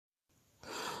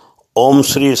ఓం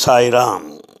శ్రీ సాయిరామ్.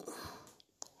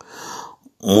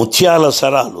 ముత్యాల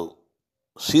సరాలు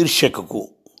శీర్షికకు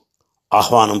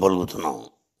ఆహ్వానం పలుకుతున్నాం.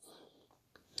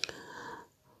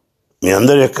 మీ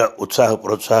అందరి యొక్క ఉత్సాహ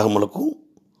ప్రోత్సాహములకు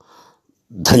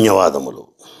ధన్యవాదములు.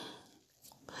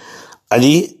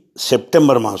 అది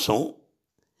సెప్టెంబర్ మాసం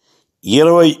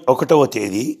 21వ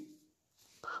తేదీ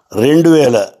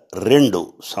 2002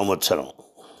 సంవత్సరం.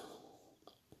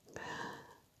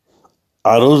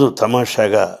 ఆ రోజు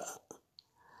తమాషాగా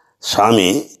స్వామి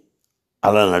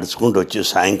అలా నడుచుకుంటూ వచ్చి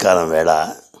సాయంకాలం వేళ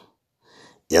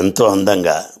ఎంతో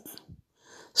అందంగా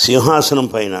సింహాసనం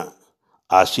పైన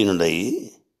ఆసీనుడయి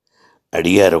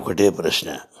అడిగారు ఒకటే ప్రశ్న.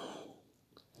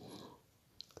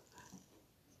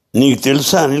 నీకు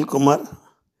తెలుసా అనిల్ కుమార్,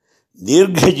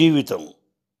 దీర్ఘ జీవితం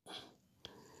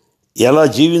ఎలా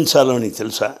జీవించాలో నీకు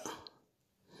తెలుసా?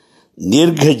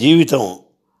 దీర్ఘ జీవితం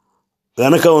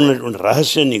వెనక ఉన్నటువంటి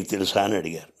రహస్యం నీకు తెలుసా అని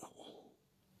అడిగారు.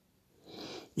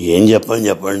 ఏం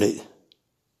చెప్పండి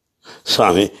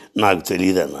స్వామి, నాకు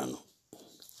తెలియదు అన్నాను.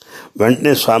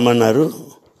 వెంటనే స్వామి అన్నారు,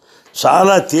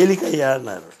 చాలా తేలికయ్యా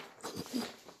అన్నారు.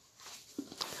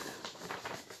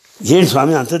 ఏంటి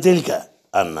స్వామి అంత తేలిక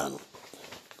అన్నాను.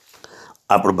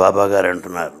 అప్పుడు బాబా గారు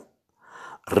అంటున్నారు,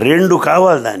 2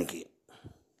 కావాలి దానికి,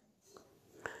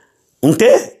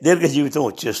 ఉంటే దీర్ఘ జీవితం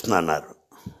వచ్చేస్తుంది అన్నారు.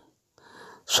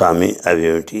 స్వామి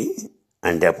అవేమిటి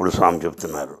అంటే అప్పుడు స్వామి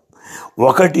చెప్తున్నారు,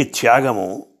 1 త్యాగము,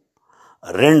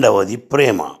 2వది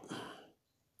ప్రేమ.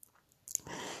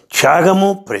 త్యాగము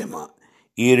ప్రేమ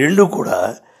ఈ 2 కూడా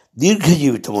దీర్ఘ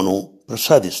జీవితమును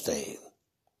ప్రసాదిస్తాయి.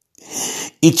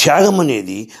 ఈ త్యాగం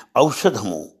అనేది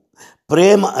ఔషధము,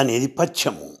 ప్రేమ అనేది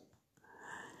పథ్యము.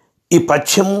 ఈ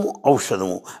పథ్యము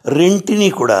ఔషధము రెంటినీ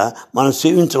కూడా మనం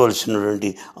సేవించవలసినటువంటి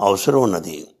అవసరం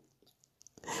ఉన్నది.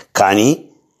 కానీ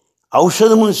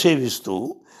ఔషధమును సేవిస్తూ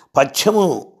పథ్యము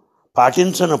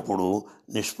పాటించనప్పుడు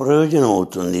నిష్ప్రయోజనం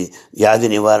అవుతుంది, వ్యాధి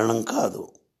నివారణం కాదు.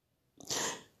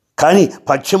 కానీ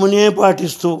పథ్యమునే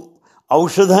పాటిస్తూ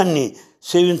ఔషధాన్ని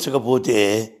సేవించకపోతే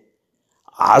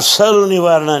అసలు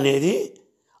నివారణ అనేది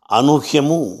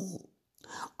అనూహ్యము.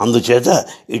 అందుచేత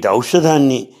ఇటు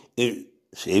ఔషధాన్ని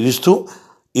సేవిస్తూ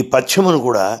ఈ పథ్యమును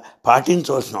కూడా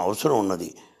పాటించవలసిన అవసరం ఉన్నది.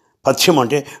 పథ్యం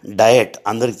అంటే డయట్,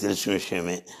 అందరికీ తెలిసిన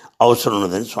విషయమే, అవసరం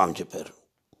ఉన్నదని స్వామి చెప్పారు.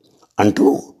 అంటూ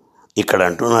ఇక్కడ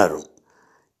అంటున్నారు,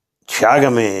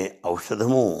 త్యాగమే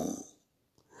ఔషధము,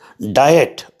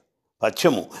 డయట్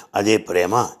పథ్యము అదే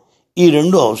ప్రేమ, ఈ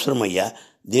 2 అవసరమయ్యా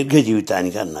దీర్ఘ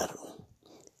జీవితానికి అన్నారు.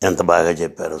 ఎంత బాగా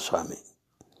చెప్పారు స్వామి.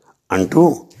 అంటూ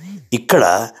ఇక్కడ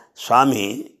స్వామి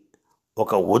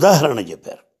ఒక ఉదాహరణ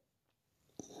చెప్పారు.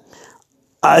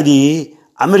 అది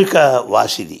అమెరికా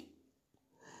వాసిది.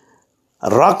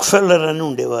 రాక్ఫెల్లర్ అని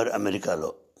ఉండేవారు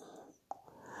అమెరికాలో.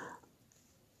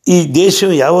 ఈ దేశం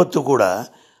యావత్తు కూడా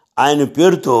ఆయన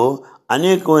పేరుతో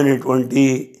అనేకమైనటువంటి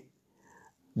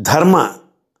ధర్మ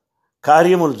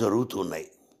కార్యములు జరుగుతున్నాయి,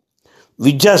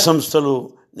 విద్యా సంస్థలు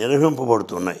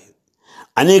నిర్వహింపబడుతున్నాయి,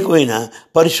 అనేకమైన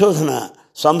పరిశోధన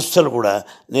సంస్థలు కూడా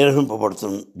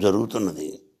జరుగుతున్నది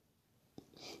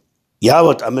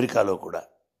యావత్ అమెరికాలో కూడా.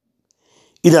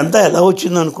 ఇదంతా ఎలా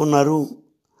వచ్చిందనుకున్నారు?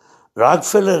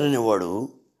 రాక్ఫెల్లర్ అనేవాడు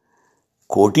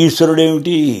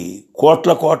కోటీశ్వరుడేమిటి,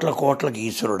 కోట్లకి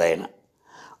ఈశ్వరుడైన,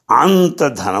 అంత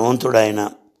ధనవంతుడైన,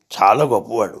 చాలా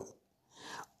గొప్పవాడు.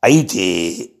 అయితే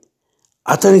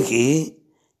అతనికి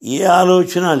ఏ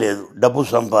ఆలోచన లేదు, డబ్బు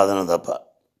సంపాదన తప్ప.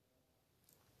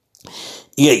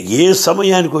 ఇక ఏ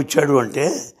సమయానికి వచ్చాడు అంటే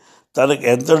తనకు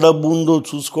ఎంత డబ్బు ఉందో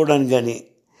చూసుకోవడానికి కానీ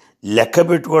లెక్క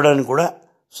పెట్టుకోవడానికి కూడా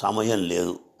సమయం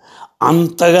లేదు.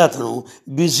 అంతగా అతను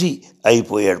బిజీ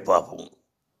అయిపోయాడు పాపం.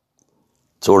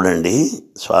 చూడండి,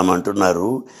 స్వామి అంటున్నారు,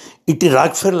 ఇటు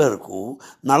రాక్ఫెల్లర్కు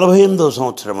 48వ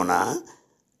సంవత్సరమున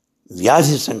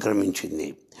వ్యాధి సంక్రమించింది.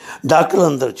 డాక్టర్లు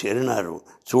అందరూ చేరినారు.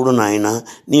 చూడు నాయన,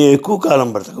 నీవు ఎక్కువ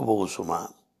కాలం బ్రతకబోవు సుమా,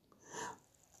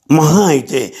 మహా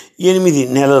అయితే 8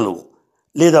 నెలలు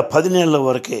లేదా 10 నెలల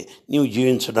వరకే నీవు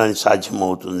జీవించడానికి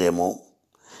సాధ్యమవుతుందేమో,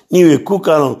 నీవు ఎక్కువ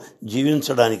కాలం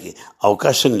జీవించడానికి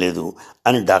అవకాశం లేదు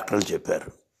అని డాక్టర్లు చెప్పారు.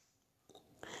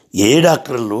 ఏ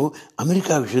డాక్టర్లు?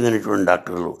 అమెరికాకు చెందినటువంటి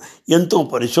డాక్టర్లు, ఎంతో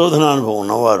పరిశోధనానుభవం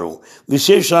ఉన్నవారు,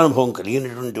 విశేషానుభవం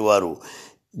కలిగినటువంటి వారు,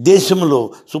 దేశంలో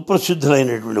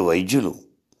సుప్రసిద్ధులైనటువంటి వైద్యులు.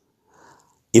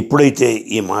 ఎప్పుడైతే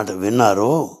ఈ మాట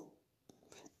విన్నారో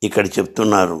ఇక్కడ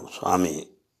చెప్తున్నారు స్వామి,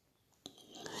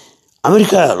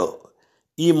 అమెరికాలో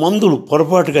ఈ మందులు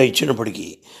పొరపాటుగా ఇచ్చినప్పటికీ,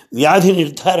 వ్యాధి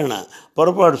నిర్ధారణ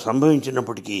పొరపాటు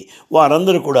సంభవించినప్పటికీ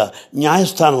వారందరూ కూడా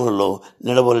న్యాయస్థానంలో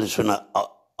నిలవలసిన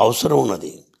అవసరం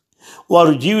ఉన్నది.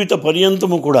 వారు జీవిత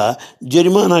పర్యంతము కూడా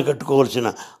జరిమానా కట్టుకోవాల్సిన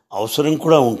అవసరం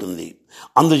కూడా ఉంటుంది.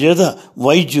 అందుచేత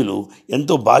వైద్యులు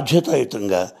ఎంతో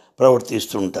బాధ్యతాయుతంగా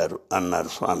ప్రవర్తిస్తుంటారు అన్నారు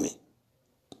స్వామి.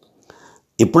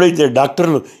 ఎప్పుడైతే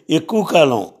డాక్టర్లు ఎక్కువ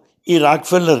కాలం ఈ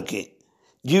రాక్ఫెల్లర్కి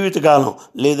జీవితకాలం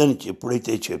లేదని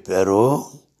ఎప్పుడైతే చెప్పారో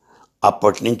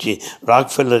అప్పటి నుంచి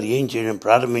రాక్ఫెల్లర్ ఏం చేయడం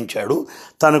ప్రారంభించాడు,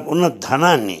 తనకున్న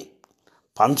ధనాన్ని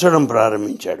పంచడం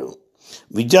ప్రారంభించాడు.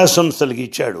 విద్యా సంస్థలకు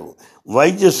ఇచ్చాడు,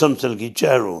 వైద్య సంస్థలకు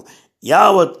ఇచ్చాడు.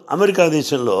 యావత్ అమెరికా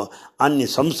దేశంలో అన్ని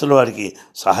సంస్థల వారికి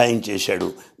సహాయం చేశాడు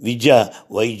విద్య,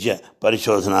 వైద్య,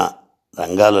 పరిశోధన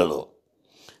రంగాలలో.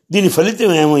 దీని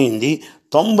ఫలితం ఏమైంది?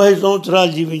 90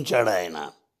 సంవత్సరాలు జీవించాడు ఆయన.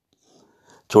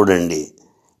 చూడండి,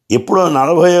 ఎప్పుడో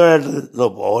 40 ఏళ్ళలో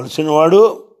పోవలసిన వాడు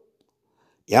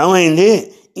ఏమైంది?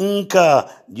 ఇంకా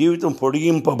జీవితం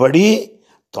పొడిగింపబడి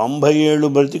 90 ఏళ్ళు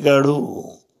బ్రతికాడు.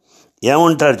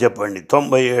 ఏమంటారు చెప్పండి?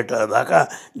 90 ఏళ్ళ దాకా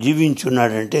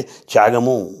జీవించున్నాడంటే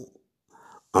త్యాగము.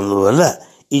 అందువల్ల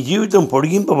ఈ జీవితం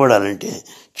పొడిగింపబడాలంటే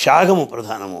త్యాగము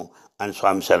ప్రధానము అని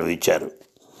స్వామి సెలవు ఇచ్చారు.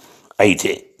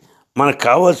 అయితే మనకు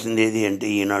కావాల్సింది ఏది అంటే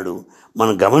ఈనాడు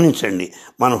మనం గమనించండి,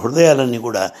 మన హృదయాలన్నీ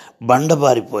కూడా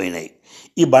బండబారిపోయినాయి.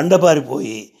 ఈ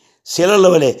బండబారిపోయి శిలల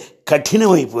వలె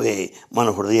కఠినమైపోయాయి మన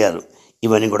హృదయాలు.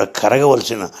 ఇవన్నీ కూడా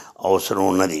కరగవలసిన అవసరం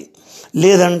ఉన్నది.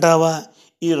 లేదంటావా?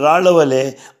 ఈ రాళ్ల వలె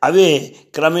అవే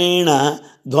క్రమేణా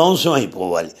ధ్వంసం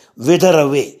అయిపోవాలి.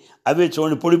 విధరవే అవే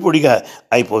చూడండి పొడి పొడిగా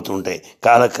అయిపోతుంటాయి.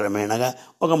 కాలక్రమేణగా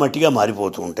ఒక మట్టిగా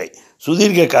మారిపోతూ ఉంటాయి.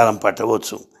 సుదీర్ఘకాలం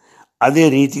పట్టవచ్చు. అదే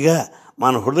రీతిగా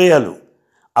మన హృదయాలు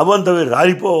అవంతవి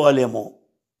రాలిపోవాలేమో,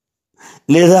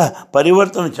 లేదా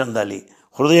పరివర్తన చెందాలి,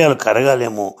 హృదయాలు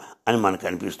కరగాలేమో అని మనకు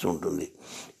అనిపిస్తూ ఉంటుంది.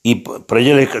 ఈ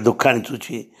ప్రజల యొక్క దుఃఖాన్ని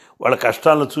చూచి, వాళ్ళ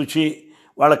కష్టాలను చూచి,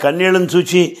 వాళ్ళ కన్నీళ్ళను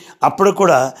చూచి అప్పుడు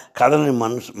కూడా కథలని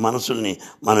మనసుల్ని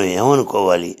మనం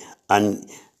ఏమనుకోవాలి అని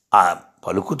ఆ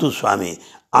పలుకుతూ స్వామి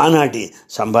ఆనాటి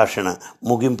సంభాషణ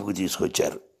ముగింపుకు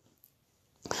తీసుకొచ్చారు.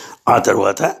 ఆ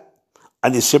తరువాత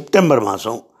అది సెప్టెంబర్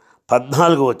మాసం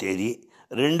 14వ తేదీ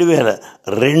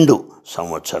 2002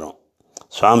 సంవత్సరం.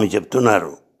 స్వామి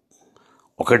చెప్తున్నారు,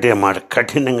 ఒకటే మాట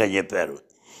కఠినంగా చెప్పారు,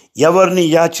 ఎవరిని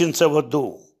యాచించవద్దు.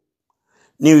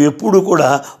 నీవు ఎప్పుడు కూడా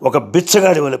ఒక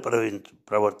బిచ్చగాడి వలె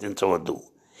ప్రవర్తించవద్దు.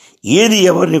 ఏది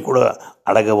ఎవరిని కూడా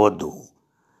అడగవద్దు.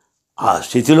 ఆ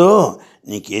స్థితిలో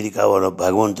నీకేది కావాలో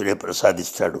భగవంతుడే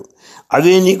ప్రసాదిస్తాడు.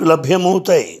 అవే నీకు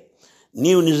లభ్యమవుతాయి.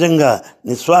 నీవు నిజంగా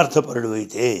నిస్వార్థపరుడు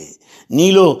అయితే,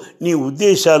 నీలో నీ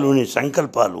ఉద్దేశాలు, నీ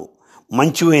సంకల్పాలు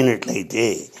మంచివైనట్లయితే,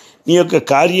 నీ యొక్క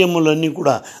కార్యములన్నీ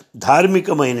కూడా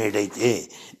ధార్మికమైనట్టయితే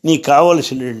నీకు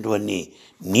కావలసినటువంటి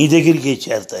నీ దగ్గరికే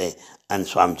చేరతాయి అని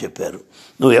స్వామి చెప్పారు.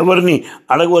 నువ్వు ఎవరిని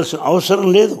అడగవలసిన అవసరం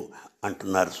లేదు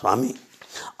అంటున్నారు స్వామి.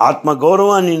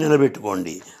 ఆత్మగౌరవాన్ని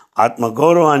నిలబెట్టుకోండి,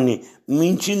 ఆత్మగౌరవాన్ని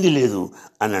మించింది లేదు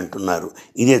అని అంటున్నారు.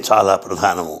 ఇదే చాలా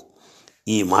ప్రధానము.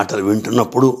 ఈ మాటలు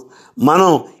వింటున్నప్పుడు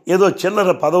మనం ఏదో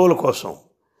చిల్లర పదవుల కోసం,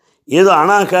 ఏదో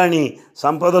అనాకాని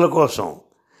సంపదల కోసం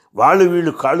వాళ్ళు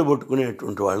వీళ్ళు కాళ్ళు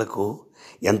పట్టుకునేటువంటి వాళ్లకు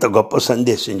ఎంత గొప్ప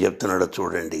సందేశం చెప్తున్నాడో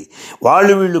చూడండి.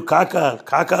 వాళ్ళు వీళ్ళు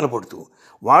కాకాలు పడుతూ,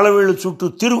 వాళ్ళ వీళ్ళు చుట్టూ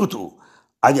తిరుగుతూ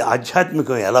అది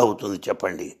ఆధ్యాత్మికం ఎలా అవుతుంది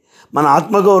చెప్పండి? మన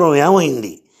ఆత్మగౌరవం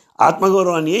ఏమైంది?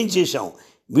 ఆత్మగౌరవాన్ని ఏం చేశాం?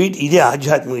 ఇదే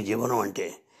ఆధ్యాత్మిక జీవనం అంటే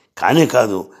కానే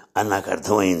కాదు అని నాకు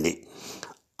అర్థమైంది.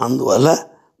 అందువల్ల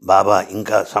బాబా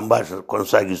ఇంకా సంభాషణ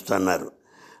కొనసాగిస్తున్నారు.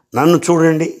 నన్ను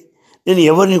చూడండి, నేను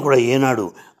ఎవరిని కూడా ఏనాడు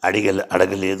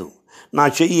అడగలేదు. నా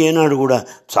చెయ్యి ఏనాడు కూడా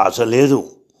చాచలేదు.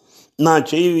 నా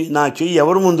చెయ్యి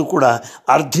ఎవరి ముందు కూడా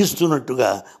అర్థిస్తున్నట్టుగా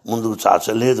ముందుకు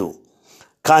చాచలేదు.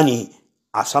 కానీ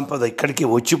ఆ సంపద ఇక్కడికి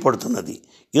వచ్చి పడుతున్నది.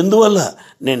 ఎందువల్ల?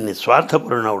 నేను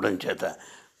నిస్వార్థపరుని అవడం చేత,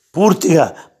 పూర్తిగా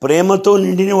ప్రేమతో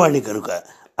నిండిన వాడిని కనుక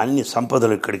అన్ని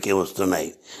సంపదలు ఇక్కడికే వస్తున్నాయి.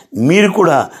 మీరు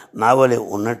కూడా నా వలె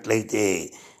ఉన్నట్లయితే,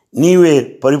 నీవే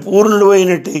పరిపూర్ణుడు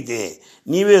అయినట్టయితే,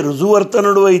 నీవే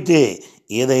రుజువర్తనుడు అయితే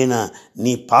ఏదైనా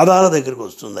నీ పాదాల దగ్గరికి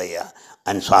వస్తుందయ్యా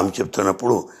అని స్వామి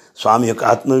చెప్తున్నప్పుడు స్వామి యొక్క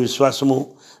ఆత్మవిశ్వాసము,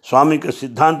 స్వామి యొక్క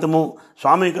సిద్ధాంతము,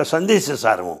 స్వామి యొక్క సందేశ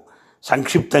సారము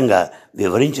సంక్షిప్తంగా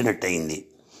వివరించినట్టయింది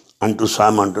అంటూ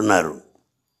స్వామి అంటున్నారు.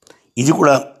 ఇది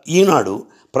కూడా ఈనాడు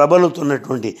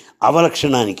ప్రబలుతున్నటువంటి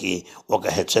అవలక్షణానికి ఒక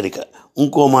హెచ్చరిక.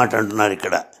 ఇంకో మాట అంటున్నారు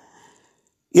ఇక్కడ,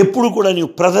 ఎప్పుడు కూడా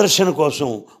నీవు ప్రదర్శన కోసం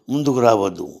ముందుకు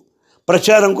రావద్దు,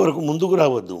 ప్రచారం కొరకు ముందుకు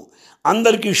రావద్దు,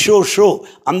 అందరికీ షో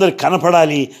అందరికి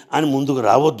కనపడాలి అని ముందుకు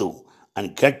రావద్దు అని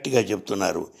గట్టిగా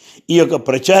చెప్తున్నారు. ఈ యొక్క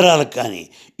ప్రచారాలకు కానీ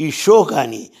ఈ షో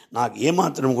కానీ నాకు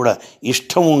ఏమాత్రం కూడా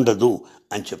ఇష్టం ఉండదు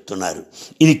అని చెప్తున్నారు.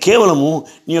 ఇది కేవలము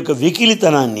నీ యొక్క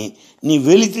వెకిలితనాన్ని, నీ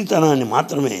వెలితితనాన్ని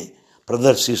మాత్రమే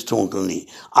ప్రదర్శిస్తూ ఉంటుంది.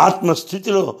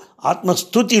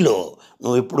 ఆత్మస్థుతిలో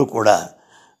నువ్వు ఎప్పుడు కూడా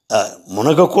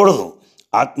మునగకూడదు.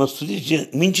 ఆత్మస్థుతి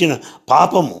మించిన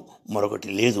పాపము మరొకటి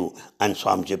లేదు అని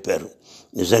స్వామి చెప్పారు.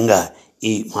 నిజంగా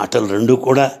ఈ మాటలు రెండు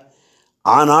కూడా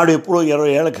ఆనాడు ఎప్పుడో 20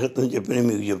 ఏళ్ల క్రితం చెప్పిన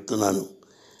మీకు చెప్తున్నాను.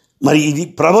 మరి ఇది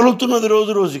ప్రబలుతున్నది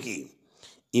రోజు రోజుకి.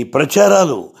 ఈ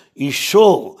ప్రచారాలు, ఈ షో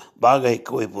బాగా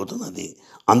ఎక్కువైపోతున్నది,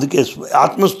 అందుకే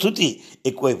ఆత్మస్థుతి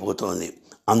ఎక్కువైపోతుంది.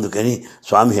 అందుకని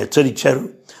స్వామి హెచ్చరించారు.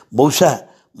 బహుశా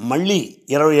మళ్ళీ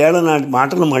 20 ఏళ్ల నాటి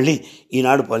మాటలు మళ్ళీ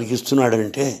ఈనాడు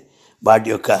పలికిస్తున్నాడంటే వాటి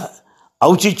యొక్క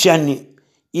ఔచిత్యాన్ని,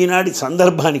 ఈనాటి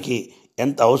సందర్భానికి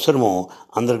ఎంత అవసరమో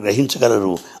అందరు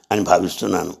గ్రహించగలరు అని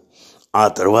భావిస్తున్నాను. ఆ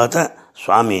తరువాత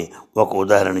స్వామి ఒక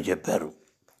ఉదాహరణ చెప్పారు.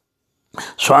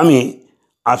 స్వామి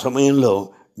ఆ సమయంలో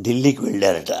ఢిల్లీకి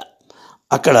వెళ్ళారట.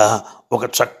 అక్కడ ఒక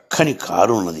చక్కని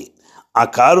కారు ఉన్నది. ఆ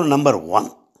కారు నంబర్ 1.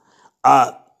 ఆ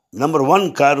నంబర్ 1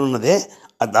 కారు ఉన్నదే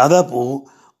దాదాపు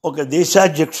ఒక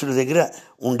దేశాధ్యక్షుడి దగ్గర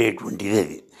ఉండేటువంటిది.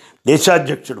 అది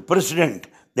దేశాధ్యక్షుడు, ప్రెసిడెంట్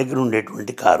దగ్గర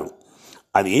ఉండేటువంటి కారు.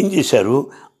 అది ఏం చేశారు,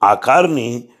 ఆ కారుని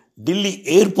ఢిల్లీ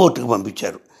ఎయిర్పోర్ట్కి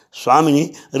పంపించారు స్వామిని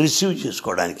రిసీవ్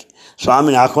చేసుకోవడానికి.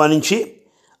 స్వామిని ఆహ్వానించి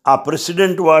ఆ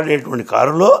ప్రెసిడెంట్ వాడేటువంటి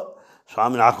కారులో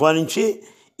స్వామిని ఆహ్వానించి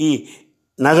ఈ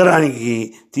నగరానికి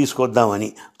తీసుకొద్దామని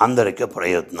అందరికీ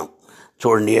ప్రయత్నం.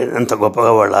 చూడండి ఎంత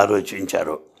గొప్పగా వాళ్ళు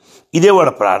ఆలోచించారో. ఇదే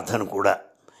వాళ్ళ ప్రార్థన కూడా.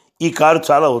 ఈ కారు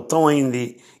చాలా ఉత్తమమైంది,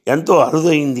 ఎంతో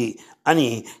అరుదైంది అని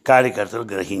కార్యకర్తలు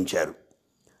గ్రహించారు.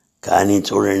 కానీ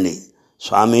చూడండి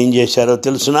స్వామి ఏం చేశారో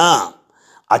తెలుసునా?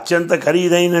 అత్యంత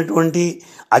ఖరీదైనటువంటి,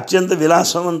 అత్యంత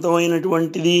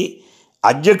విలాసవంతమైనటువంటిది,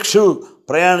 అధ్యక్షుడు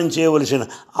ప్రయాణం చేయవలసిన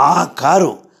ఆ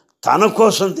కారు తన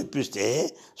కోసం తెప్పిస్తే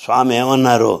స్వామి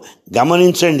ఏమన్నారో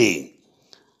గమనించండి.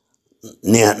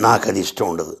 నాకు అది ఇష్టం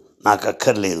ఉండదు, నాకు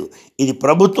అక్కర్లేదు, ఇది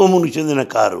ప్రభుత్వమునికి చెందిన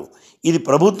కారు, ఇది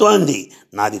ప్రభుత్వానికి,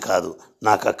 నాది కాదు,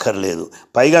 నాకు అక్కర్లేదు.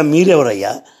 పైగా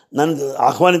మీరెవరయ్యా నన్ను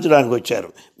ఆహ్వానించడానికి వచ్చారు?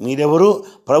 మీరెవరు?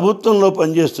 ప్రభుత్వంలో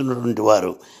పనిచేస్తున్నటువంటి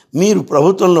వారు. మీరు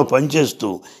ప్రభుత్వంలో పనిచేస్తూ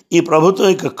ఈ ప్రభుత్వం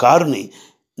యొక్క కారుని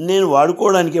నేను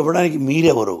వాడుకోవడానికి ఇవ్వడానికి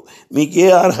మీరెవరు? మీకే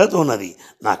అర్హత ఉన్నది?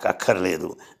 నాకు అక్కర్లేదు,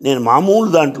 నేను మామూలు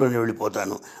దాంట్లోనే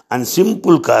వెళ్ళిపోతాను అని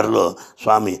సింపుల్ కారులో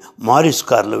స్వామి మారిస్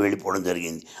కారులో వెళ్ళిపోవడం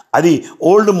జరిగింది. అది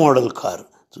ఓల్డ్ మోడల్ కారు.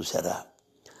 చూసారా,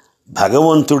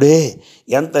 భగవంతుడే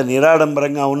ఎంత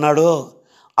నిరాడంబరంగా ఉన్నాడో.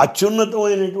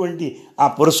 అత్యున్నతమైనటువంటి ఆ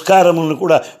పురస్కారములను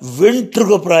కూడా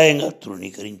వెంట్రుకప్రాయంగా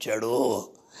తృణీకరించాడో.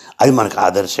 అది మనకు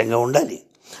ఆదర్శంగా ఉండాలి.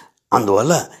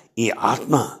 అందువల్ల ఈ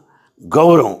ఆత్మ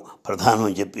గౌరవం ప్రధానం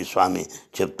అని చెప్పి స్వామి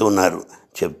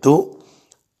చెప్తూ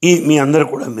మీ అందరూ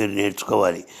కూడా మీరు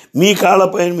నేర్చుకోవాలి. మీ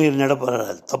కాళ్ళపైన మీరు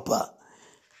నిలబడాలి తప్ప,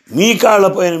 మీ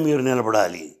కాళ్ళపైన మీరు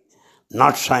నిలబడాలి.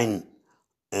 Not shine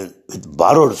with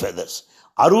borrowed feathers.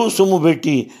 అరువు సొమ్ము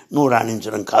పెట్టి నువ్వు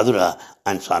రాణించడం కాదురా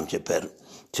అని స్వామి చెప్పారు.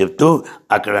 చెప్తూ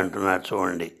అక్కడ అంటున్నారు,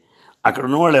 చూడండి, అక్కడ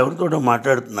ఉన్న వాళ్ళు ఎవరితోటో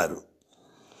మాట్లాడుతున్నారు.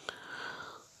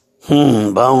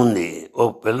 బాగుంది. ఓ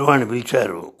పిల్లవాడిని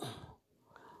పిలిచారు.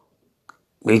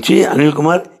 పిలిచి, అనిల్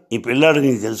కుమార్, ఈ పిల్లాడు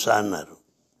నీకు తెలుసా అన్నారు.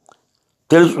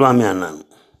 తెలుసు స్వామి అన్నాను.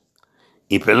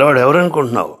 ఈ పిల్లవాడు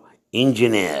ఎవరనుకుంటున్నావు?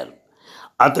 ఇంజనీర్.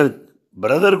 అతని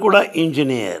బ్రదర్ కూడా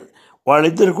ఇంజనీర్.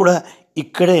 వాళ్ళిద్దరు కూడా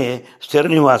ఇక్కడే స్థిర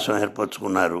నివాసం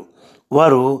ఏర్పరచుకున్నారు.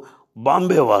 వారు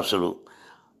బాంబే వాసులు.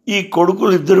 ఈ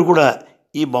కొడుకులు ఇద్దరు కూడా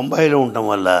ఈ బొంబాయిలో ఉండటం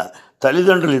వల్ల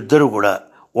తల్లిదండ్రులు ఇద్దరు కూడా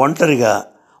ఒంటరిగా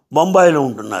బొంబాయిలో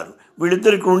ఉంటున్నారు.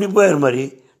 వీళ్ళిద్దరు ఇక్కడ ఉండిపోయారు. మరి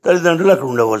తల్లిదండ్రులు అక్కడ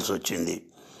ఉండవలసి వచ్చింది.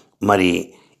 మరి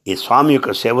ఈ స్వామి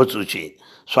యొక్క సేవ చూసి,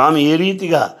 స్వామి ఏ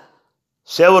రీతిగా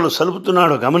సేవలు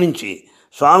సలుపుతున్నాడో గమనించి,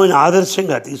 స్వామిని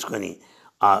ఆదర్శంగా తీసుకొని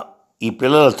ఈ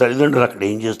పిల్లల తల్లిదండ్రులు అక్కడ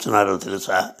ఏం చేస్తున్నారో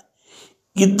తెలుసా?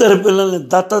 2 పిల్లల్ని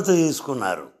దత్తత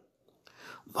తీసుకున్నారు.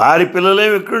 వారి పిల్లలే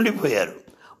ఎక్కడుండిపోయారు.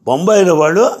 బొంబాయిలో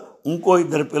వాళ్ళు ఇంకో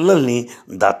 2 పిల్లల్ని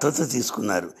దత్తత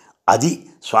తీసుకున్నారు. అది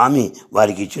స్వామి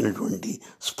వారికి ఇచ్చినటువంటి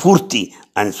స్ఫూర్తి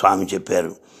అని స్వామి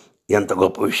చెప్పారు. ఎంత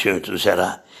గొప్ప విషయం చూసారా?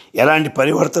 ఎలాంటి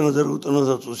పరివర్తన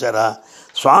జరుగుతున్నదో చూసారా?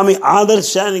 స్వామి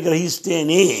ఆదర్శాన్ని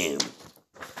గ్రహిస్తేనే,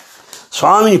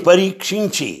 స్వామిని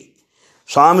పరీక్షించి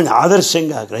స్వామిని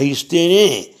ఆదర్శంగా గ్రహిస్తేనే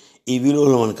ఈ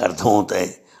విలువలు మనకు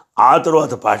అర్థమవుతాయి. ఆ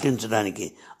తర్వాత పాటించడానికి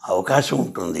అవకాశం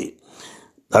ఉంటుంది.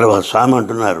 తర్వాత స్వామి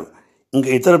అంటున్నారు, ఇంకా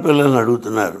ఇతర పిల్లల్ని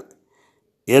అడుగుతున్నారు,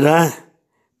 ఏరా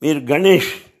మీరు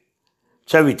గణేష్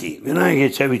చవితి, వినాయక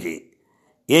చవితి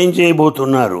ఏం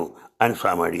చేయబోతున్నారు అని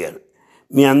స్వామి అడిగారు.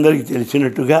 మీ అందరికీ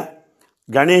తెలిసినట్టుగా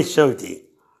గణేష్ చవితి,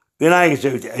 వినాయక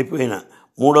చవితి అయిపోయిన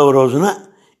 3వ రోజున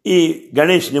ఈ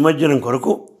గణేష్ నిమజ్జనం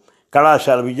కొరకు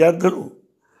కళాశాల విద్యార్థులు,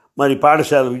 మరి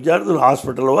పాఠశాల విద్యార్థులు,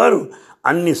 హాస్పిటల్ వారు,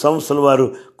 అన్ని సంస్థల వారు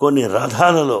కొన్ని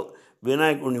రథాలలో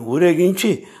వినాయకుడిని ఊరేగించి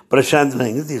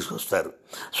ప్రశాంతంగా తీసుకొస్తారు.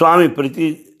 స్వామి ప్రతి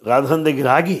రథం దగ్గర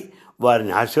ఆగి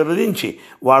వారిని ఆశీర్వదించి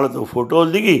వాళ్ళతో ఫోటోలు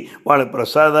దిగి వాళ్ళకి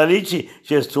ప్రసాదాలు ఇచ్చి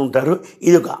చేస్తూ ఉంటారు.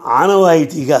 ఇది ఒక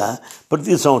ఆనవాయితీగా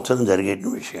ప్రతి సంవత్సరం జరిగే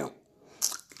విషయం.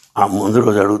 ఆ ముందు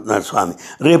రోజు అడుగుతున్నారు స్వామి,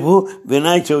 రేపు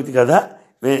వినాయక చవితి కదా,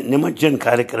 నిమజ్జన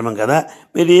కార్యక్రమం కదా,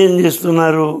 మీరు ఏం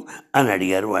చేస్తున్నారు అని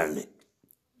అడిగారు వాళ్ళని.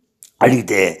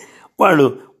 అడిగితే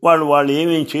వాళ్ళు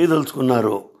ఏమేమి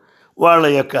చేయదలుచుకున్నారో వాళ్ళ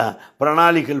యొక్క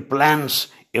ప్రణాళికలు, ప్లాన్స్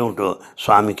ఏమిటో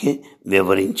స్వామికి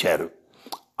వివరించారు.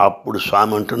 అప్పుడు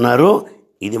స్వామి అంటున్నారు,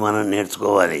 ఇది మనం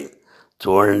నేర్చుకోవాలి.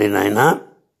 చూడండి నాయనా,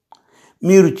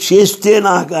 మీరు చేస్తే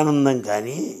నాకు ఆనందం,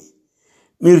 కానీ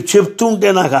మీరు చెప్తుంటే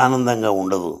నాకు ఆనందంగా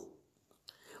ఉండదు.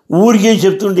 ఊరికే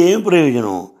చెప్తుంటే ఏం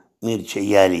ప్రయోజనం? మీరు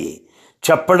చెయ్యాలి.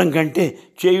 చెప్పడం కంటే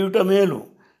చేయుట మేలు.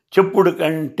 చెప్పుడు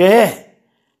కంటే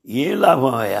ఏ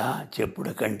లాభమయ్యా?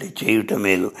 చెప్పుడు కంటే చేయుట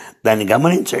మేలు. దాన్ని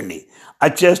గమనించండి.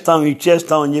 అది చేస్తాం, ఇది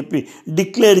చేస్తాం అని చెప్పి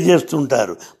డిక్లేర్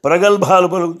చేస్తుంటారు, ప్రగల్భాలు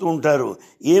పలుకుతూ ఉంటారు.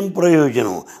 ఏం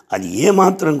ప్రయోజనం? అది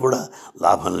ఏమాత్రం కూడా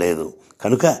లాభం లేదు.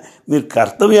 కనుక మీరు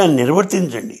కర్తవ్యాన్ని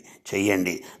నిర్వర్తించండి,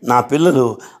 చెయ్యండి. నా పిల్లలు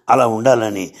అలా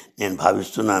ఉండాలని నేను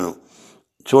భావిస్తున్నాను.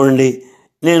 చూడండి,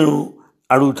 నేను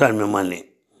అడుగుతాను మిమ్మల్ని,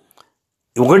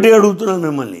 ఒకటే అడుగుతున్నాను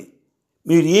మిమ్మల్ని,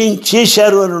 మీరు ఏం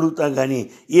చేశారు అని అడుగుతాం, కానీ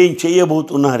ఏం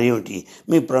చేయబోతున్నారు ఏమిటి,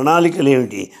 మీ ప్రణాళికలు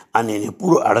ఏమిటి అని నేను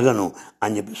ఎప్పుడు అడగను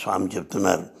అని చెప్పి స్వామి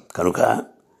చెప్తున్నారు. కనుక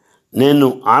నేను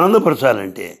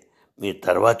ఆనందపరచాలంటే మీరు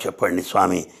తర్వాత చెప్పండి,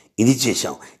 స్వామి ఇది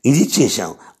చేశాం, ఇది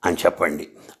చేశాం అని చెప్పండి.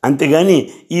 అంతేగాని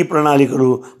ఈ ప్రణాళికలు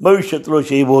భవిష్యత్తులో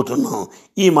చేయబోతున్నాం,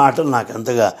 ఈ మాటలు నాకు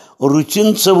అంతగా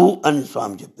రుచించవు అని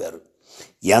స్వామి చెప్పారు.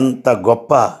 ఎంత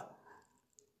గొప్ప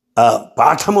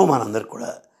పాఠమో మనందరికి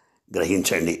కూడా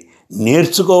గ్రహించండి.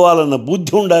 నేర్చుకోవాలన్న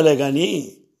బుద్ధి ఉండాలే కానీ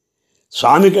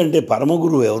స్వామి కంటే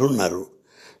పరమగురువు ఎవరున్నారు?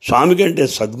 స్వామి కంటే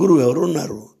సద్గురువు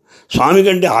ఎవరున్నారు? స్వామి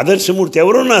కంటే ఆదర్శమూర్తి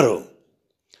ఎవరున్నారు?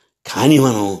 కానీ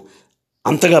మనం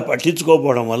అంతగా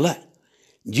పట్టించుకోకపోవడం వల్ల,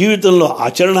 జీవితంలో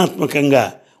ఆచరణాత్మకంగా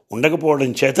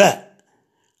ఉండకపోవడం చేత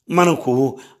మనకు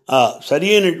సరి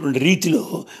అయినటువంటి రీతిలో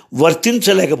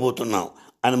వర్తించలేకపోతున్నాం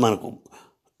అని మనకు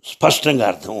స్పష్టంగా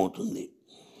అర్థమవుతుంది.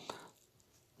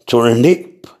 చూడండి,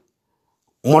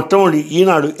 మొట్టమొదటి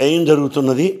ఈనాడు ఏం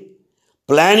జరుగుతున్నది?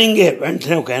 ప్లానింగే,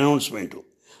 వెంటనే ఒక అనౌన్స్మెంటు,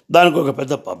 దానికి ఒక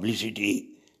పెద్ద పబ్లిసిటీ.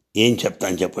 ఏం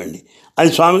చెప్తాను చెప్పండి? అది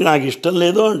స్వామికి నాకు ఇష్టం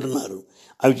లేదు అంటున్నారు,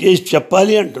 అవి చేసి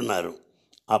చెప్పాలి అంటున్నారు.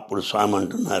 అప్పుడు స్వామి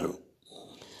అంటున్నారు,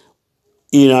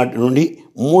 ఈనాటి నుండి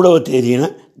 3వ తేదీన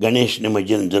గణేష్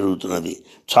నిమజ్జనం జరుగుతున్నది,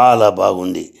 చాలా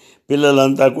బాగుంది.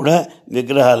 పిల్లలంతా కూడా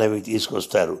విగ్రహాలు అవి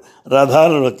తీసుకొస్తారు,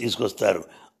 రథాలలో తీసుకొస్తారు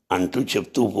అంటూ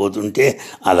చెప్తూ పోతుంటే,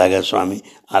 అలాగా స్వామి,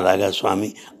 అలాగా స్వామి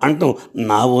అంటూ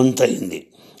నా వంతైంది.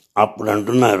 అప్పుడు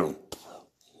అంటున్నారు,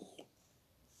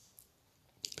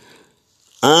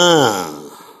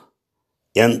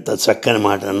 ఎంత చక్కని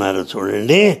మాట అన్నారు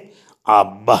చూడండి.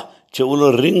 అబ్బా, చెవులో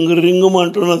రింగు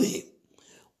రింగుమంటున్నది.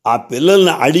 ఆ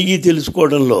పిల్లల్ని అడిగి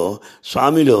తెలుసుకోవడంలో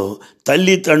స్వామిలో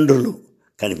తల్లిదండ్రులు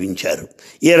కనిపించారు.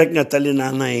 ఏ రకంగా తల్లి,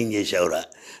 నాన్న ఏం చేశావురా,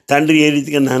 తండ్రి ఏ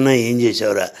రీతిగా నాన్న ఏం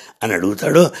చేశావురా అని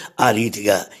అడుగుతాడో ఆ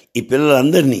రీతిగా ఈ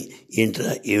పిల్లలందరినీ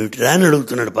ఏమిట్రా అని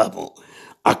అడుగుతున్నాడు. పాపం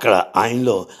అక్కడ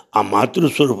ఆయనలో ఆ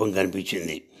మాతృస్వరూపం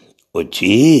కనిపించింది.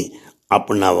 వచ్చి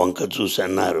అప్పుడు నా వంక చూసి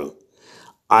అన్నారు,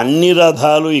 అన్ని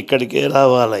రథాలు ఇక్కడికే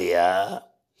రావాలయ్యా,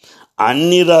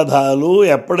 అన్ని రథాలు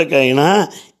ఎప్పటికైనా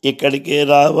ఇక్కడికే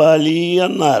రావాలి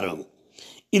అన్నారు.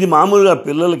 ఇది మామూలుగా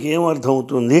పిల్లలకి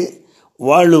ఏమర్థమవుతుంది?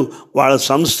 వాళ్ళు వాళ్ళ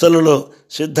సంస్థలలో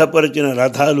సిద్ధపరిచిన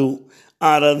రథాలు,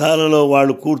 ఆ రథాలలో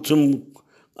వాళ్ళు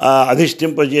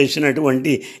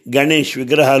అధిష్ఠింపజేసినటువంటి గణేష్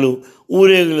విగ్రహాలు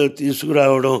ఊరేగులో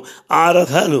తీసుకురావడం, ఆ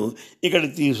రథాలు ఇక్కడ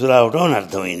తీసుకురావడం అని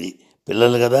అర్థమైంది.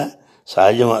 పిల్లలు కదా,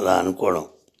 సహజం అలా అనుకోవడం.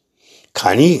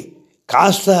 కానీ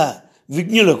కాస్త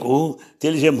విజ్ఞులకు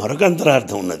తెలిసే మరొక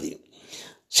అంతరార్థం ఉన్నది.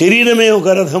 శరీరమే ఒక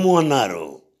రథము అన్నారు,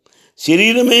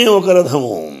 శరీరమే ఒక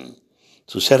రథము,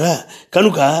 చూసారా?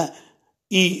 కనుక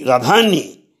ఈ రథాన్ని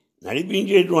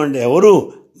నడిపించేటువంటి ఎవరు?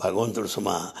 భగవంతుడు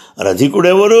సుమా.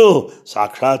 రథికుడెవరు?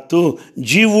 సాక్షాత్తు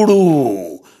జీవుడు.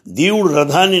 దేవుడు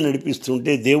రథాన్ని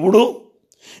నడిపిస్తుంటే దేవుడు,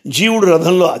 జీవుడు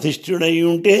రథంలో అధిష్ఠుడై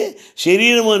ఉంటే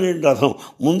శరీరం అనే రథం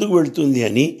ముందుకు వెళుతుంది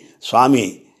అని స్వామి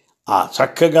ఆ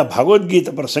చక్కగా భగవద్గీత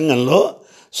ప్రసంగంలో,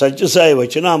 సత్యసాయి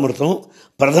వచనామృతం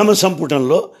ప్రథమ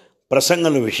సంపుటంలో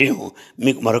ప్రసంగం విషయం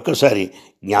మీకు మరొకసారి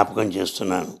జ్ఞాపకం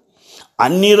చేస్తున్నాను.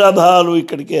 అన్ని రథాలు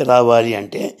ఇక్కడికే రావాలి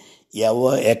అంటే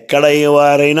ఎక్కడి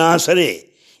వారైనా సరే,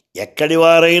 ఎక్కడి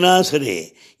వారైనా సరే,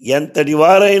 ఎంతటి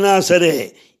వారైనా సరే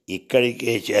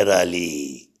ఇక్కడికే చేరాలి.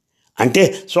 అంటే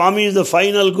స్వామి ఈజ్ ద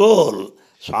ఫైనల్ గోల్.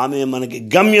 స్వామి మనకి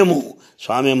గమ్యము,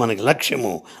 స్వామి మనకి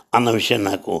లక్ష్యము అన్న విషయం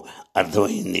నాకు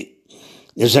అర్థమైంది.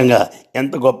 నిజంగా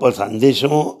ఎంత గొప్ప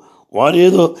సందేశమో. వారు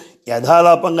ఏదో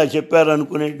యథాలాపంగా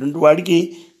చెప్పారనుకునేటువంటి వాడికి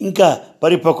ఇంకా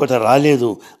పరిపక్వత రాలేదు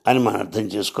అని మనం అర్థం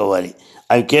చేసుకోవాలి.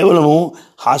 అవి కేవలము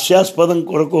హాస్యాస్పదం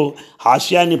కొరకు,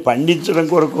 హాస్యాన్ని పండించడం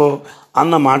కొరకు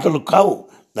అన్న మాటలు కావు,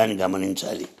 దాన్ని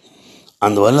గమనించాలి.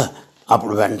 అందువల్ల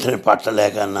అప్పుడు వెంటనే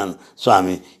పట్టలేక అన్నాను,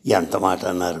 స్వామి ఎంత మాట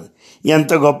అన్నారు,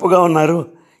 ఎంత గొప్పగా ఉన్నారు,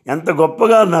 ఎంత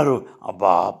గొప్పగా ఉన్నారు,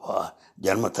 అబ్బా అబ్బా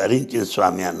జన్మ తరించింది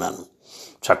స్వామి అన్నాను.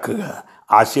 చక్కగా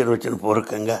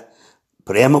ఆశీర్వచనపూర్వకంగా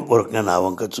ప్రేమపూర్వకంగా నా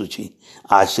వంక చూచి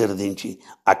ఆశీర్వదించి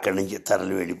అక్కడి నుంచి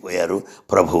తరలి వెళ్ళిపోయారు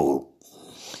ప్రభువు.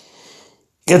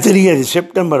 ఇక తిరిగి అది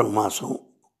సెప్టెంబర్ మాసం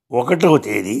 1వ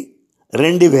తేదీ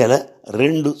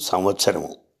 2002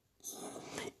 సంవత్సరము.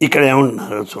 ఇక్కడ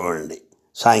ఏమంటున్నారో చూడండి.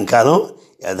 సాయంకాలం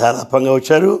యథాలాపంగా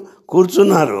వచ్చారు,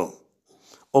 కూర్చున్నారు.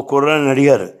 ఓ కుర్రాన్ని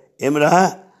అడిగారు, ఏమిరా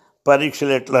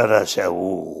పరీక్షలు ఎట్లా రాశావు?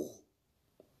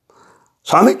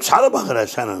 స్వామి చాలా బాగా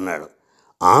రాశాను అన్నాడు.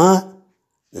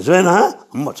 నిజమేనా?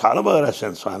 అమ్మ చాలా బాగా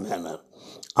రాశాను స్వామి అన్నారు.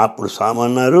 అప్పుడు స్వామి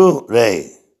అన్నారు, రే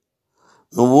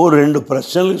నువ్వు 2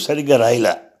 ప్రశ్నలకు సరిగ్గా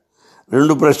రాయలా,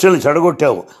 2 ప్రశ్నలు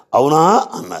చెడగొట్టావు అవునా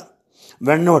అన్నారు.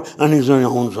 వెంటనే నిజమే,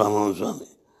 అవును స్వామి అవును స్వామి.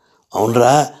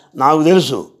 అవునరా, నాకు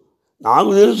తెలుసు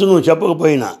నువ్వు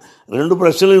చెప్పకపోయినా 2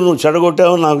 ప్రశ్నలు నువ్వు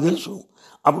చెడగొట్టావు నాకు తెలుసు.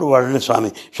 అప్పుడు వాళ్ళని స్వామి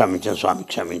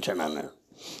క్షమించండి అన్నాడు.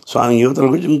 స్వామి యువతల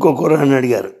గురించి ఇంకో కుర్రాన్ని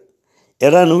అడిగారు,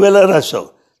 ఎరా నువ్వెలా రాశావు?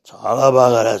 చాలా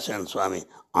బాగా రాశాను స్వామి.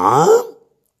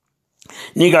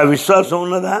 నీకు ఆ విశ్వాసం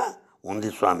ఉన్నదా? ఉంది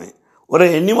స్వామి. ఒరే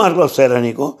ఎన్ని మార్కులు వస్తాయిరా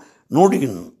నీకు? 100కి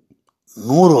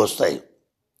 100 వస్తాయి.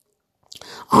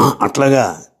 అట్లాగా,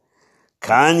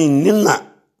 కానీ నిన్న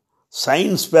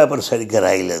సైన్స్ పేపర్ సరిగ్గా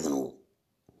రాయలేదు నువ్వు,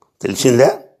 తెలిసిందా?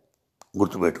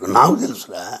 గుర్తుపెట్టుకో. నాకు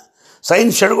తెలుసురా,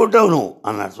 సైన్స్ చెడగొట్టావు నువ్వు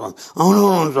అన్నాడు స్వామి.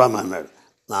 అవునవును స్వామి అన్నాడు.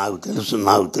 నాకు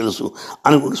తెలుసు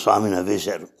అనుకుంటూ స్వామి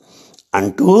నవ్వేశారు.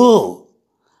 అంటూ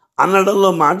అనడంలో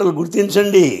మాటలు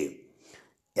గుర్తించండి.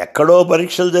 ఎక్కడో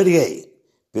పరీక్షలు జరిగాయి,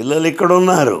 పిల్లలు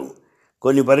ఇక్కడున్నారు,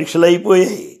 కొన్ని పరీక్షలు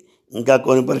అయిపోయాయి, ఇంకా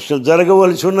కొన్ని పరీక్షలు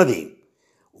జరగవలసి ఉన్నది.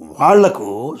 వాళ్లకు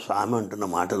స్వామి అంటున్న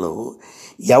మాటలు,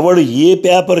 ఎవడు ఏ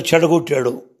పేపర్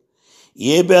చెడగొట్టాడో,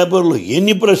 ఏ పేపర్లో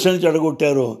ఎన్ని ప్రశ్నలు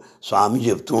చెడగొట్టారో స్వామి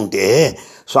చెప్తూ ఉంటే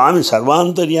స్వామి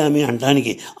సర్వాంతర్యామి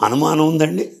అనడానికి అనుమానం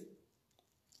ఉందండి?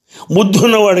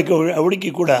 బుద్ధున్నవాడికి ఎవడికి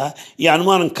కూడా ఈ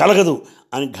అనుమానం కలగదు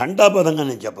అని ఘంటాపదంగా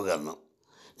నేను చెప్పగలను.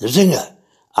 నిజంగా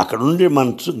అక్కడ ఉండి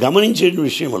మనం గమనించే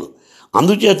విషయములు.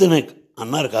 అందుచేతనే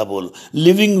అన్నారు కాబోలు,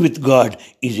 living with God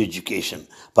is education.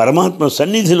 పరమాత్మ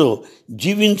సన్నిధిలో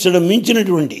జీవించడం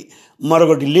మించినటువంటి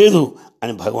మరొకటి లేదు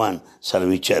అని భగవాన్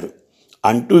సెలవిచ్చారు.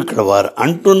 అంటూ ఇక్కడ వారు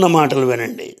అంటున్న మాటలు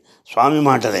వినండి, స్వామి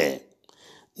మాటలే.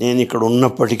 నేను ఇక్కడ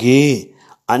ఉన్నప్పటికీ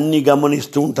అన్నీ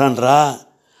గమనిస్తూ ఉంటాను రా,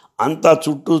 అంతా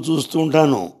చుట్టూ చూస్తూ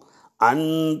ఉంటాను,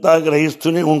 అంతా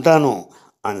గ్రహిస్తూనే ఉంటాను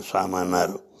అని స్వామి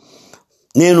అన్నారు.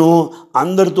 నేను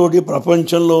అందరితోటి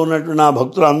ప్రపంచంలో ఉన్నట్టు నా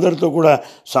భక్తులు అందరితో కూడా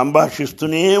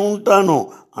సంభాషిస్తూనే ఉంటాను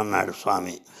అన్నాడు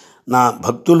స్వామి. నా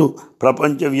భక్తులు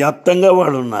ప్రపంచవ్యాప్తంగా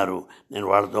వాళ్ళు ఉన్నారు, నేను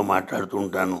వాళ్ళతో మాట్లాడుతూ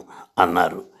ఉంటాను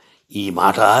అన్నారు. ఈ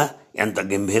మాట ఎంత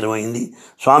గంభీరమైంది!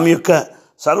 స్వామి యొక్క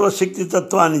సర్వశక్తి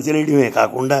తత్వాన్ని తెలియడమే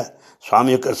కాకుండా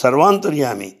స్వామి యొక్క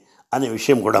సర్వాంతర్యామి అనే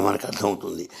విషయం కూడా మనకు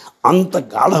అర్థమవుతుంది. అంత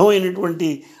గాఢమైనటువంటి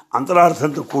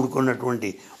అంతరార్థంతో కూడుకున్నటువంటి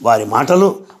వారి మాటలు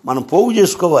మనం పోగు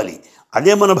చేసుకోవాలి.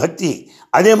 అదే మన భక్తి,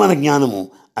 అదే మన జ్ఞానము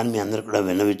అని మీ అందరూ కూడా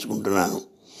విన్నవించుకుంటున్నాను.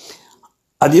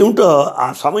 అదేమిటో ఆ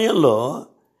సమయంలో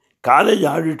కాలేజ్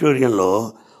ఆడిటోరియంలో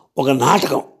ఒక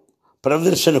నాటకం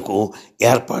ప్రదర్శనకు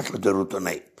ఏర్పాట్లు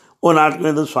జరుగుతున్నాయి. ఓ నాటకం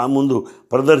ఏదో స్వామి ముందు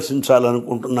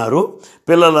ప్రదర్శించాలనుకుంటున్నారు.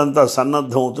 పిల్లలంతా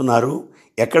సన్నద్ధం అవుతున్నారు.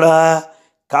 ఎక్కడ?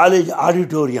 కాలేజ్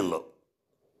ఆడిటోరియంలో.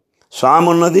 స్వామి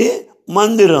ఉన్నది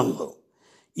మందిరంలో,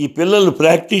 ఈ పిల్లలు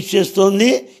ప్రాక్టీస్ చేస్తోంది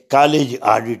కాలేజీ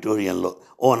ఆడిటోరియంలో.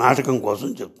 ఓ నాటకం కోసం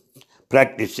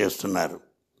ప్రాక్టీస్ చేస్తున్నారు.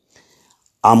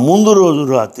 ఆ ముందు రోజు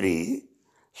రాత్రి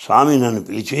స్వామి నన్ను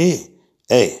పిలిచి,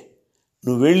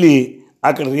 నువ్వు వెళ్ళి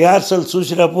అక్కడ రిహార్సల్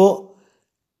చూసిరాపో,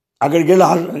 అక్కడికి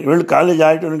వెళ్ళి కాలేజ్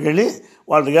ఆడిటోరియంకి వెళ్ళి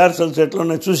వాళ్ళ రిహార్సల్స్ ఎట్లా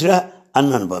ఉన్నాయి చూసిరా అని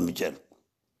నన్ను పంపించారు.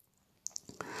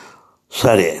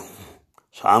 సరే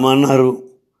స్వామి అన్నారు,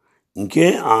 ఇంకే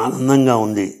ఆనందంగా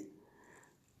ఉంది.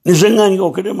 నిజంగా ఇంక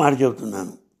ఒకటే మాట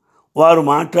చెబుతున్నాను, వారు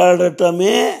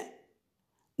మాట్లాడటమే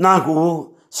నాకు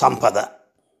సంపద,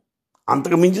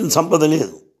 అంతకు మించిన సంపద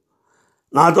లేదు.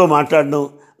 నాతో మాట్లాడడం,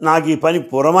 నాకు ఈ పని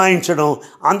పురమాయించడం,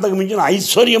 అంతకు మించిన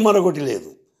ఐశ్వర్యం మరొకటి లేదు.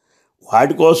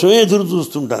 వాటి కోసమే ఎదురు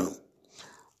చూస్తుంటాను.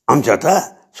 అంచేత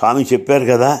స్వామి చెప్పారు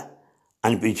కదా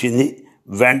అనిపించింది.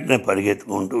 వెంటనే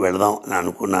పరిగెత్తుకుంటూ వెళదాం అని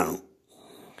అనుకున్నాను.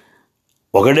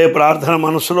 ఒకటే ప్రార్థన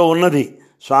మనసులో ఉన్నది,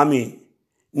 స్వామి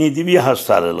నీ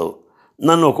దివ్యహస్తాలలో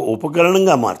నన్ను ఒక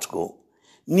ఉపకరణంగా మార్చుకో,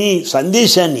 నీ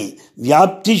సందేశాన్ని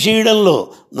వ్యాప్తి చేయడంలో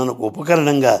నన్ను ఒక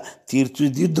ఉపకరణంగా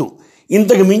తీర్చిదిద్దు.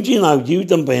 ఇంతకు మించి నాకు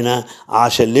జీవితం పైన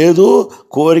ఆశ లేదు,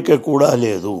 కోరిక కూడా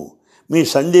లేదు. మీ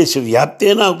సందేశ వ్యాప్తే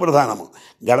నాకు ప్రధానము.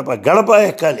 గడప గడప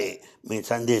ఎక్కాలి, మీ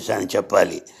సందేశాన్ని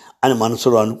చెప్పాలి అని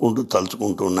మనసులో అనుకుంటూ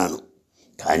తలుచుకుంటూ ఉన్నాను.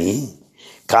 కానీ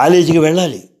కాలేజీకి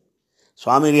వెళ్ళాలి,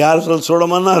 స్వామి రిహార్సల్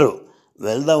చూడమన్నారు.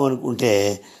 వెళ్దాం అనుకుంటే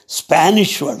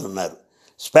స్పానిష్ వాళ్ళు ఉన్నారు,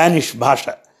 స్పానిష్ భాష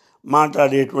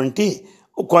మాట్లాడేటువంటి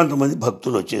కొంతమంది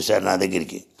భక్తులు వచ్చేసారు నా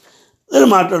దగ్గరికి. అని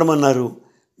మాట్లాడమన్నారు.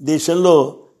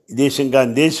 దేశం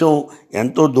కాని దేశం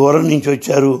ఎంతో దూరం నుంచి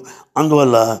వచ్చారు.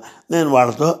 అందువల్ల నేను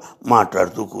వాళ్ళతో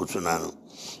మాట్లాడుతూ కూర్చున్నాను.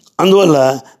 అందువల్ల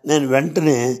నేను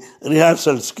వెంటనే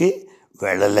రిహార్సల్స్కి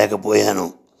వెళ్ళలేకపోయాను.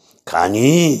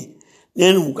 కానీ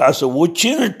నేను కాస్త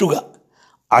వచ్చినట్టుగా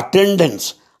అటెండెన్స్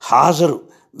హాజరు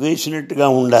వేసినట్టుగా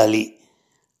ఉండాలి.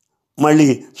 మళ్ళీ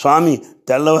స్వామి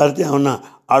తెల్లవారితే ఏమన్నా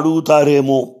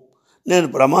అడుగుతారేమో, నేను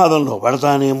ప్రమాదంలో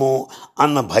పడతానేమో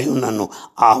అన్న భయం నన్ను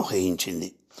ఆవహించింది.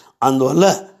 అందువల్ల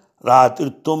రాత్రి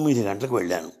 9 గంటలకు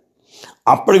వెళ్ళాను.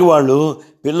 అప్పటికి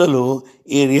పిల్లలు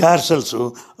ఈ రిహార్సల్స్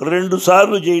 2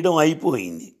 సార్లు చేయడం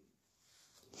అయిపోయింది.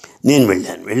 నేను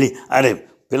వెళ్ళి అరే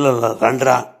పిల్లలు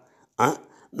రండ్రా,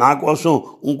 నా కోసం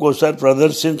ఇంకోసారి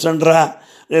ప్రదర్శించండిరా,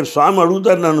 రేపు స్వామి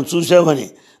అడుగుతారు నన్ను చూసావని,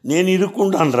 నేను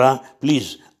ఇరుక్కుంటాను రా ప్లీజ్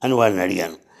అని వాళ్ళని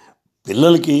అడిగాను.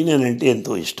 పిల్లలకి నేనంటే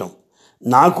ఎంతో ఇష్టం,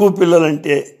 నాకు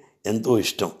పిల్లలంటే ఎంతో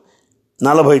ఇష్టం.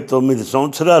 49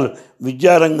 సంవత్సరాలు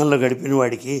విద్యారంగంలో గడిపిన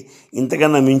వాడికి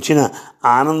ఇంతకన్నా మించిన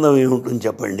ఆనందం ఏముంటుంది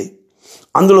చెప్పండి.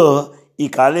 అందులో ఈ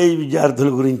కాలేజీ విద్యార్థుల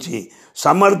గురించి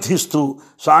సమర్థిస్తూ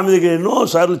స్వామి దగ్గర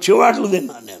ఎన్నోసార్లు చివాట్లు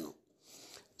తిన్నాను.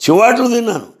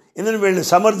 ఎందుకంటే వీళ్ళని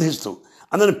సమర్థిస్తూ.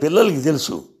 అందుకని పిల్లలకి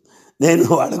తెలుసు నేను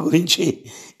వాళ్ళ గురించి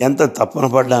ఎంత తప్పన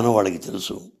పడ్డానో వాళ్ళకి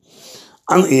తెలుసు.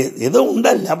 ఏదో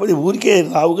ఉండాలి, లేకపోతే ఊరికే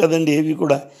రావు కదండి ఏవి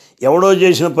కూడా. ఎవడో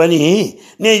చేసిన పని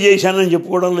నేను చేశానని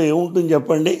చెప్పుకోవడంలో ఏముంటుంది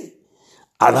చెప్పండి.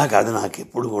 అలా కాదు, నాకు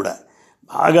ఎప్పుడు కూడా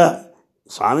బాగా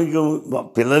స్వామికి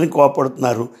పిల్లల్ని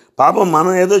కోపడుతున్నారు పాపం,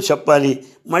 మనం ఏదో చెప్పాలి,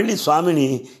 మళ్ళీ స్వామిని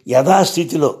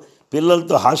యథాస్థితిలో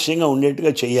పిల్లలతో హాస్యంగా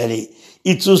ఉండేట్టుగా చేయాలి.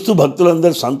 ఇది చూస్తూ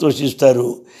భక్తులందరూ సంతోషిస్తారు.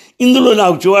 ఇందులో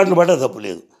నాకు చివాట్లు పడ్డా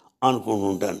తప్పులేదు అనుకుంటూ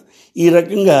ఉంటాను. ఈ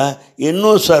రకంగా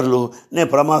ఎన్నోసార్లు నేను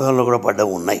ప్రమాదంలో కూడా పడ్డా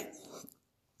ఉన్నాయి.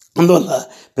 అందువల్ల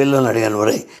పిల్లల్ని అడిగాను,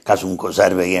 వరే కాస్త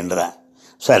ఇంకోసారి వేయండిరా.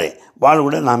 సరే, వాళ్ళు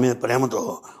కూడా నా మీద ప్రేమతో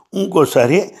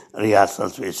ఇంకోసారి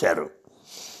రిహార్సల్స్ వేశారు.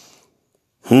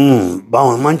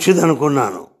 మంచిది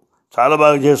అనుకున్నాను, చాలా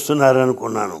బాగా చేస్తున్నారు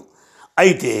అనుకున్నాను.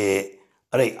 అయితే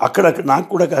అక్కడక్కడ నాకు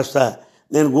కూడా కాస్త,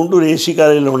 నేను గుంటూరు ఏసీ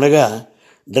కాలేజీలో ఉండగా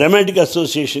డ్రామాటిక్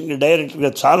అసోసియేషన్కి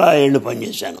డైరెక్టర్గా చాలా ఏళ్ళు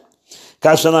పనిచేశాను.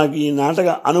 కాస్త నాకు ఈ నాటక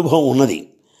అనుభవం ఉన్నది.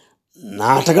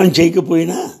 నాటకం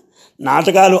చేయకపోయినా,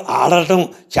 నాటకాలు ఆడటం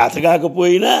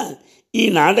చేతకాకపోయినా ఈ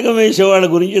నాటకం వేసేవాళ్ళ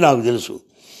గురించి నాకు తెలుసు.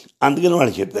 అందుకని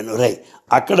వాళ్ళు చెప్పాను,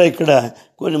 అక్కడ ఇక్కడ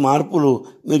కొన్ని మార్పులు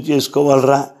మీరు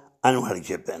చేసుకోవాలరా అని వాళ్ళకి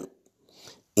చెప్పాను.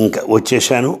 ఇంకా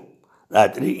వచ్చేసాను,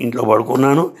 రాత్రి ఇంట్లో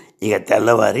పడుకున్నాను. ఇక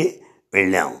తెల్లవారి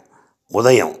వెళ్ళాము.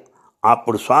 ఉదయం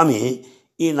అప్పుడు స్వామి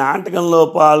ఈ నాటకంలో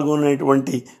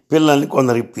పాల్గొనేటువంటి పిల్లల్ని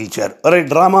కొందరికి పిలిచారు.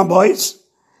 డ్రామా బాయ్స్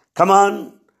కమాన్,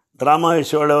 డ్రామా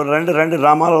వేసేవాళ్ళు ఎవరు, రండి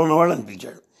డ్రామాలో ఉన్నవాళ్ళని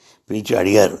పిలిచి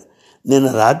అడిగారు, నిన్న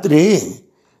రాత్రి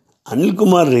అనిల్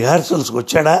కుమార్ రిహార్సల్స్కి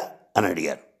వచ్చాడా అని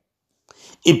అడిగారు.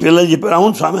 ఈ పిల్లలు చెప్పారు,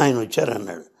 అవును స్వామి ఆయన వచ్చారు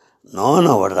అన్నాడు.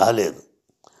 నో వాడు రాలేదు,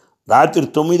 రాత్రి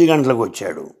 9 గంటలకు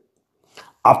వచ్చాడు.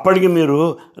 అప్పటికి మీరు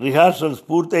రిహార్సల్స్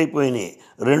పూర్తి అయిపోయినాయి,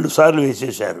 2 సార్లు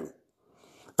వేసేశారు.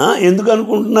 ఎందుకు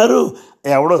అనుకుంటున్నారు?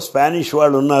 ఎవడో స్పానిష్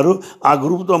వాళ్ళు ఉన్నారు, ఆ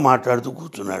గ్రూప్తో మాట్లాడుతూ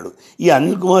కూర్చున్నాడు. ఈ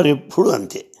అనిల్ కుమార్ ఎప్పుడు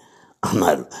అంతే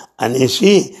అన్నారు.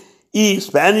 అనేసి ఈ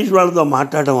స్పానిష్ వాళ్ళతో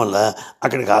మాట్లాడటం వల్ల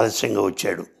అక్కడికి ఆలస్యంగా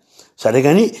వచ్చాడు. సరే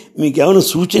కానీ మీకేమైనా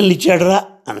సూచనలు ఇచ్చాడరా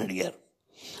అని అడిగారు.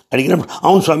 అడిగినప్పుడు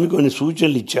అవును స్వామి కొన్ని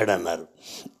సూచనలు ఇచ్చాడన్నారు.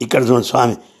 ఇక్కడ చూడండి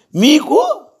స్వామి, మీకు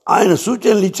ఆయన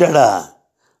సూచనలు ఇచ్చాడా?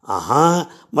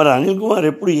 మరి అనిల్ కుమార్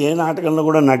ఎప్పుడు ఏ నాటకంలో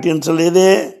కూడా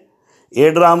నటించలేదే, ఏ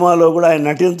డ్రామాలో కూడా ఆయన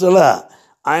నటించలా,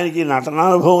 ఆయనకి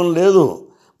నటనానుభవం లేదు.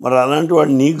 మరి అలాంటి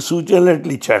వాడు నీకు సూచనలు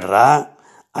ఎట్లు ఇచ్చాడరా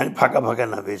అని పక్క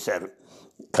నవ్వేశారు.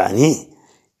 కానీ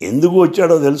ఎందుకు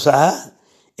వచ్చాడో తెలుసా?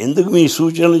 ఎందుకు మీ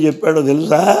సూచనలు చెప్పాడో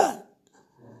తెలుసా?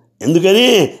 ఎందుకని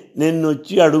నేను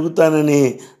వచ్చి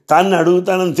తాన్ని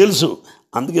అడుగుతానని తెలుసు,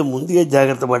 అందుకే ముందుగా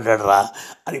జాగ్రత్త పడ్డాడు రా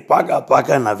అని పాక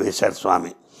నవ్వేశారు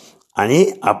స్వామి. అని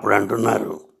అప్పుడు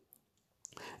అంటున్నారు,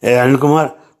 అనిల్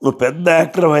కుమార్ నువ్వు పెద్ద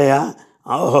యాక్టర్ అయ్యా,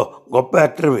 ఓహో గొప్ప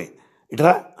యాక్టర్వి,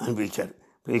 ఇట్రా అని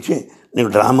పిలిచి నీకు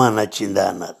డ్రామా నచ్చిందా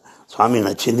అన్నారు. స్వామి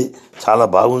నచ్చింది, చాలా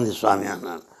బాగుంది స్వామి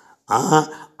అన్నాను.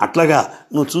 అట్లాగా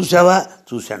నువ్వు చూసావా?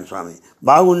 చూశాను స్వామి.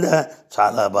 బాగుందా?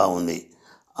 చాలా బాగుంది.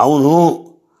 అవును,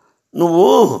 నువ్వు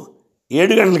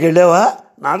 7 గంటలకు వెళ్ళావా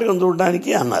నాటకం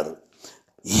చూడడానికి అన్నారు.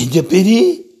 ఏం చెప్పేది?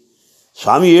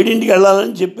 స్వామి 7ంటికి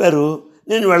వెళ్ళాలని చెప్పారు,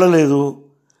 నేను వెళ్ళలేదు.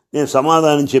 నేను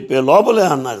సమాధానం చెప్పే లోపలే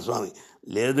అన్నారు స్వామి.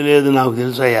 లేదు నాకు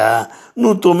తెలుసయ్యా,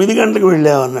 నువ్వు 9 గంటలకు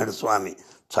వెళ్ళావు అన్నాడు స్వామి.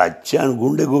 చచ్చాను,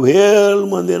 గుండె గుబేలు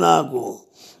మంది నాకు.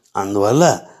 అందువల్ల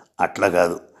అట్లా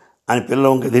కాదు అని పిల్ల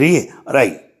వంక తిరిగి,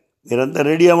 మీరంతా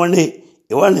రెడీ అవ్వండి,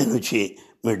 ఇవాళ నేను వచ్చి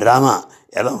మీ డ్రామా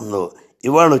ఎలా ఉందో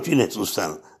ఇవాళ వచ్చి నేను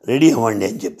చూస్తాను, రెడీ అవ్వండి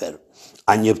అని చెప్పారు.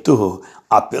 అని చెప్తూ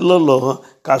ఆ పిల్లల్లో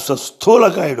కాస్త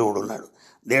స్థూలకాయుడు ఉన్నాడు,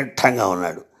 దిట్టంగా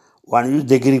ఉన్నాడు. వాడిని చూసి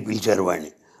దగ్గరికి పిలిచారు.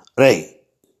 వాడిని, రై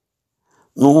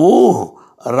నువ్వు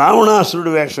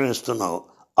రావణాసురుడు వేషం వేస్తున్నావు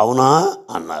అవునా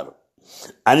అన్నారు.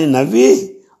 అని నవ్వి,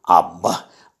 అబ్బా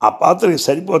ఆ పాత్రకి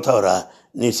సరిపోతావురా,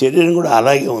 నీ శరీరం కూడా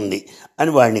అలాగే ఉంది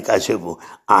అని వాడిని కాసేపు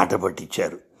ఆట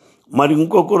పట్టించారు. మరి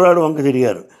ఇంకో కుర్రాడు వంక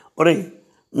తిరిగారు, ఒరే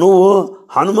నువ్వు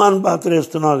హనుమాన్ పాత్ర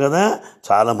వేస్తున్నావు కదా,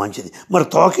 చాలా మంచిది, మరి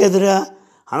తోకేదిరా,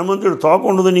 హనుమంతుడు తోక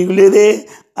ఉండదు నీకు లేదే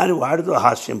అని వాడితో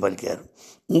హాస్యం పలికారు.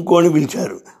 ఇంకోని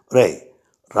పిలిచారు, రే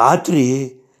రాత్రి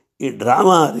ఈ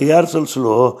డ్రామా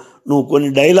రిహార్సల్స్లో నువ్వు కొన్ని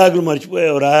డైలాగులు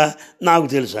మర్చిపోయావురా, నాకు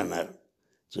తెలుసు అన్నారు.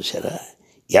 చూసారా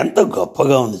ఎంత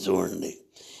గొప్పగా ఉంది చూడండి.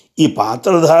 ఈ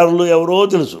పాత్రధారులు ఎవరో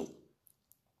తెలుసు,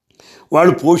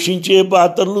 వాళ్ళు పోషించే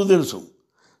పాత్రలు తెలుసు,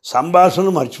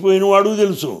 సంభాషణలు మర్చిపోయిన వాడు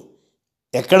తెలుసు.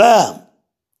 ఎక్కడా?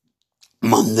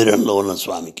 మందిరంలో ఉన్న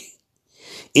స్వామికి.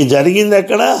 ఇది జరిగింది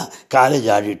ఎక్కడ? కాలేజ్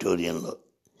ఆడిటోరియంలో.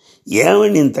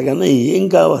 ఏమండి ఇంతకన్నా ఏం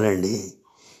కావాలండి?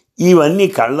 ఇవన్నీ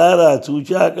కళ్ళారా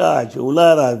చూచాక,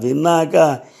 చెవులారా విన్నాక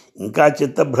ఇంకా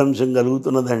చిత్తభ్రంశం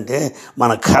కలుగుతున్నదంటే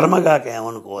మన కర్మగాక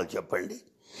ఏమనుకోవాలి చెప్పండి.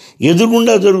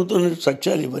 ఎదురుగుండా జరుగుతున్న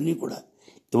సత్యాలు ఇవన్నీ కూడా,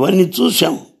 ఇవన్నీ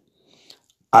చూసాం.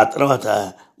 ఆ తర్వాత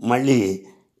మళ్ళీ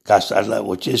కాస్త అట్లా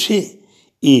వచ్చేసి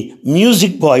ఈ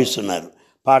మ్యూజిక్ బాయ్స్ ఉన్నారు,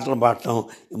 పాటలు పాడటం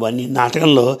ఇవన్నీ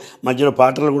నాటకంలో మధ్యలో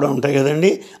పాటలు కూడా ఉంటాయి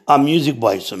కదండి. ఆ మ్యూజిక్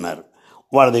బాయ్స్ ఉన్నారు.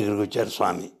 వాళ్ళ దగ్గరికి వచ్చారు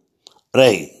స్వామి.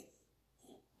 రై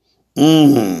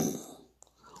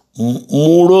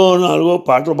 3-4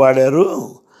 పాటలు పాడారు,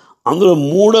 అందులో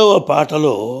 3వ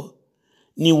పాటలో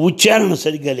నీ ఉచ్చారణ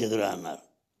సరిగ్గా లేదురా అన్నారు.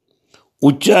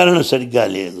 ఉచ్చారణ సరిగ్గా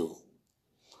లేదు.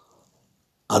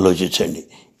 ఆలోచించండి.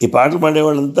 ఈ పాటలు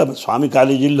పాడేవాళ్ళంతా స్వామి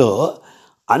కాలేజీల్లో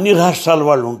అన్ని రాష్ట్రాల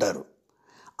వాళ్ళు ఉంటారు.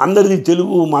 అందరిది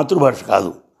తెలుగు మాతృభాష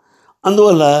కాదు.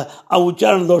 అందువల్ల ఆ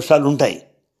ఉచ్చారణ దోషాలు ఉంటాయి.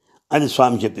 అది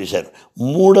స్వామి చెప్పేశారు.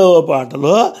 3వ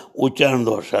పాటలో ఉచ్చారణ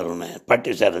దోషాలు ఉన్నాయి,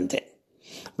 పట్టేశారంతే.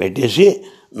 పెట్టేసి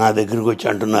నా దగ్గరికి వచ్చి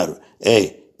అంటున్నారు, ఏయ్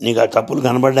నీకు ఆ తప్పులు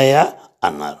కనబడ్డాయా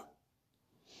అన్నారు.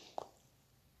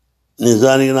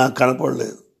 నిజానికి నాకు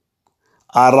కనపడలేదు.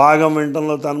 ఆ రాగం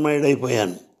వింటంలో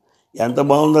తన్మయుడైపోయాను. ఎంత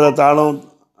బాగుందో తాళం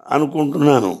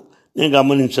అనుకుంటున్నాను, నేను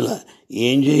గమనించలే.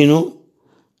 ఏం చేయను?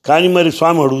 కానీ మరి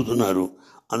స్వామి అడుగుతున్నారు.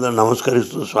 అందరూ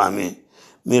నమస్కరిస్తూ, స్వామి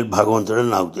మీరు భగవంతుడని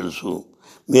నాకు తెలుసు,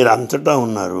 మీరు అంతటా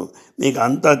ఉన్నారు, మీకు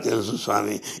అంతా తెలుసు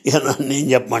స్వామి, ఇక నన్ను ఏం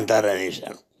చెప్పమంటారు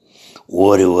అనేసాను.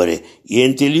 ఓరే ఏం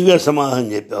తెలివిగా సమాధానం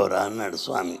చెప్పావురా అన్నాడు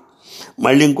స్వామి.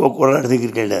 మళ్ళీ ఇంకో కుర్రాడి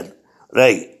దగ్గరికి వెళ్ళారు.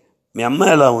 రై మీ అమ్మ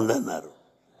ఎలా ఉందన్నారు.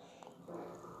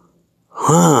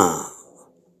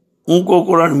 ఇంకో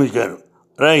కుర్రాడు పిలిచారు.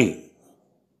 రై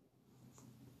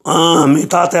మీ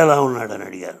తాత ఎలా ఉన్నాడని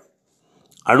అడిగారు.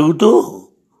 అడుగుతూ,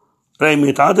 రై మీ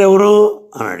తాత ఎవరు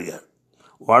అని అడిగారు.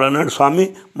 వాడు అన్నాడు, స్వామి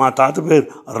మా తాత పేరు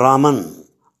రామన్.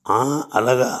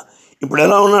 అలాగా, ఇప్పుడు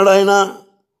ఎలా ఉన్నాడు ఆయన?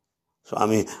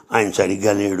 స్వామి ఆయన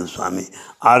సరిగ్గా లేడు స్వామి,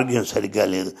 ఆరోగ్యం సరిగ్గా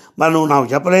లేదు. మరి నువ్వు నాకు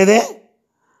చెప్పలేదే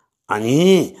అని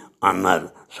అన్నారు.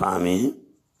 స్వామి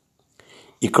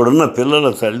ఇక్కడున్న పిల్లల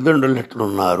తల్లిదండ్రులు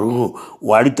ఎట్లున్నారు,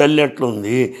 వాడి తల్లి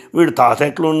ఎట్లుంది, వీడి తాత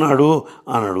ఎట్లున్నాడు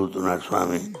అని అడుగుతున్నాడు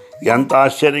స్వామి. ఎంత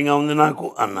ఆశ్చర్యంగా ఉంది నాకు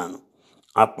అన్నాను.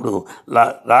 అప్పుడు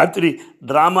రాత్రి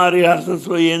డ్రామా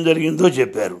రిహార్సల్స్లో ఏం జరిగిందో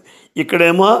చెప్పారు.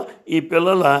 ఇక్కడేమో ఈ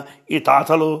పిల్లల ఈ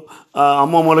తాతలు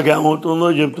అమ్మమ్మలకి ఏమవుతుందో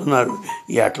చెప్తున్నారు.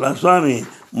 ఎట్లా స్వామి,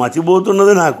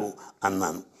 మతిపోతున్నది నాకు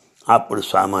అన్నాను. అప్పుడు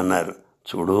స్వామి అన్నారు,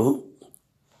 చూడు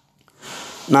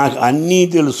నాకు అన్నీ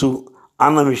తెలుసు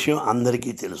అన్న విషయం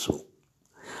అందరికీ తెలుసు.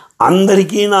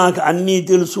 అందరికీ నాకు అన్నీ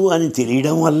తెలుసు అని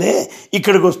తెలియడం వల్లే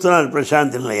ఇక్కడికి వస్తున్నారు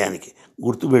ప్రశాంతి నిలయానికి.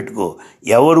 గుర్తుపెట్టుకో,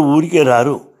 ఎవరు ఊరికే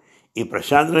రారు. ఈ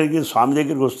ప్రశాంతి నిలయానికి స్వామి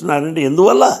దగ్గరికి వస్తున్నారంటే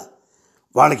ఎందువల్ల?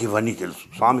 వాళ్ళకి ఇవన్నీ తెలుసు,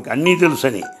 స్వామికి అన్నీ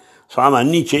తెలుసని, స్వామి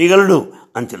అన్నీ చేయగలడు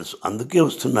అని తెలుసు, అందుకే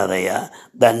వస్తున్నారయ్యా.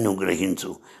 దాన్ని నువ్వు గ్రహించు.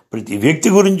 ప్రతి వ్యక్తి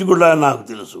గురించి కూడా నాకు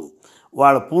తెలుసు,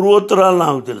 వాళ్ళ పూర్వోత్తరాలు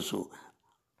నాకు తెలుసు.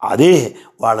 అదే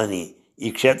వాళ్ళని ఈ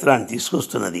క్షేత్రాన్ని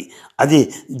తీసుకొస్తున్నది, అది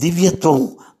దివ్యత్వం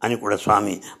అని కూడా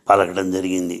స్వామి పలకడం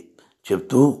జరిగింది.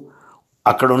 చెప్తూ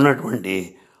అక్కడ ఉన్నటువంటి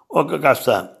ఒక కాస్త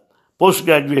పోస్ట్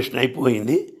గ్రాడ్యుయేషన్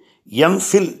అయిపోయింది,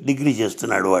 ఎంఫిల్ డిగ్రీ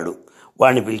చేస్తున్నాడు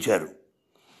వాడిని పిలిచారు.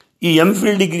 ఈ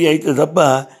ఎంఫిల్ డిగ్రీ అయితే తప్ప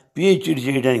పిహెచ్డి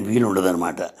చేయడానికి వీలు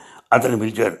ఉండదన్నమాట. అతను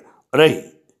పిలిచారు. రై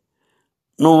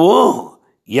నువ్వు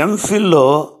ఎంఫిల్లో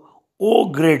ఓ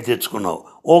గ్రేడ్ తెచ్చుకున్నావు.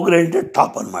 ఓ గ్రేడ్ అంటే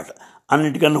టాప్ అనమాట,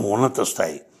 అన్నిటికన్నా ఉన్నత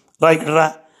స్థాయి. రా ఇక్కడ రా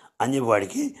అని చెప్పి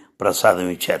వాడికి ప్రసాదం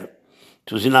ఇచ్చారు.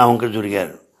 చూసి నా వంక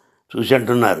జరిగారు. చూసి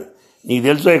అంటున్నారు, నీకు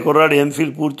తెలుసు ఈ కుర్రాడు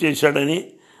ఎంఫిల్ పూర్తి చేశాడని?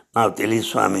 నాకు తెలియదు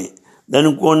స్వామి. దాన్ని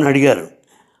ఇంకోని అడిగారు,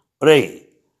 రై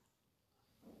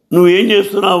నువ్వేం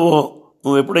చేస్తున్నావో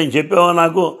నువ్వు ఎప్పుడైనా చెప్పావా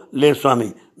నాకు? లేదు స్వామి,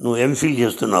 నువ్వు ఎంఫిల్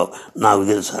చేస్తున్నావు నాకు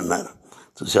తెలుసు అన్నారు.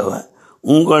 చూసావా?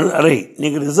 ఇంకో, అరే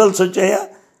నీకు రిజల్ట్స్ వచ్చాయా?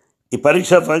 ఈ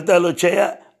పరీక్ష ఫలితాలు వచ్చాయా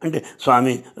అంటే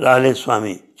స్వామి రాలేదు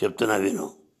స్వామి, చెప్తున్నా విను,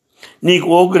 నీకు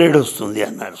ఓ గ్రేడ్ వస్తుంది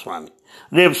అన్నాడు స్వామి.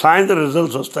 రేపు సాయంత్రం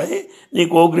రిజల్ట్స్ వస్తాయి,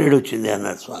 నీకు ఓ గ్రేడ్ వచ్చింది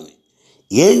అన్నాడు స్వామి.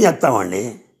 ఏం చెప్తామండి?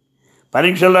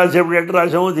 పరీక్షలు రాసేప్పుడు ఎట్లా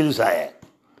రాసామో తెలిసాయే,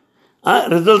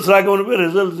 రిజల్ట్స్ రాకమునిపై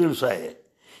రిజల్ట్స్ తెలిసాయే,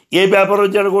 ఏ పేపర్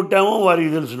వచ్చి కొట్టామో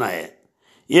వారికి తెలుసున్నాయే,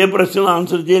 ఏ ప్రశ్నలు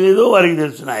ఆన్సర్ చేయలేదో వారికి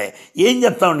తెలుసున్నాయే. ఏం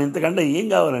చెప్తామండి? ఇంతకంటే ఏం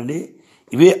కావాలండి?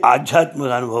 ఇవే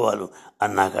ఆధ్యాత్మిక అనుభవాలు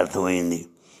అని నాకు అర్థమైంది.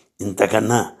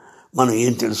 ఇంతకన్నా మనం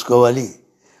ఏం తెలుసుకోవాలి?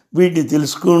 వీటిని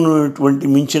తెలుసుకున్నటువంటి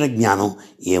మించిన జ్ఞానం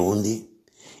ఏముంది?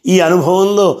 ఈ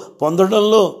అనుభవంలో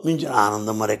పొందడంలో మించిన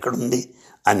ఆనందం మరెక్కడుంది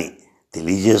అని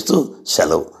తెలియజేస్తూ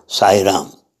సెలవు. సాయిరాం.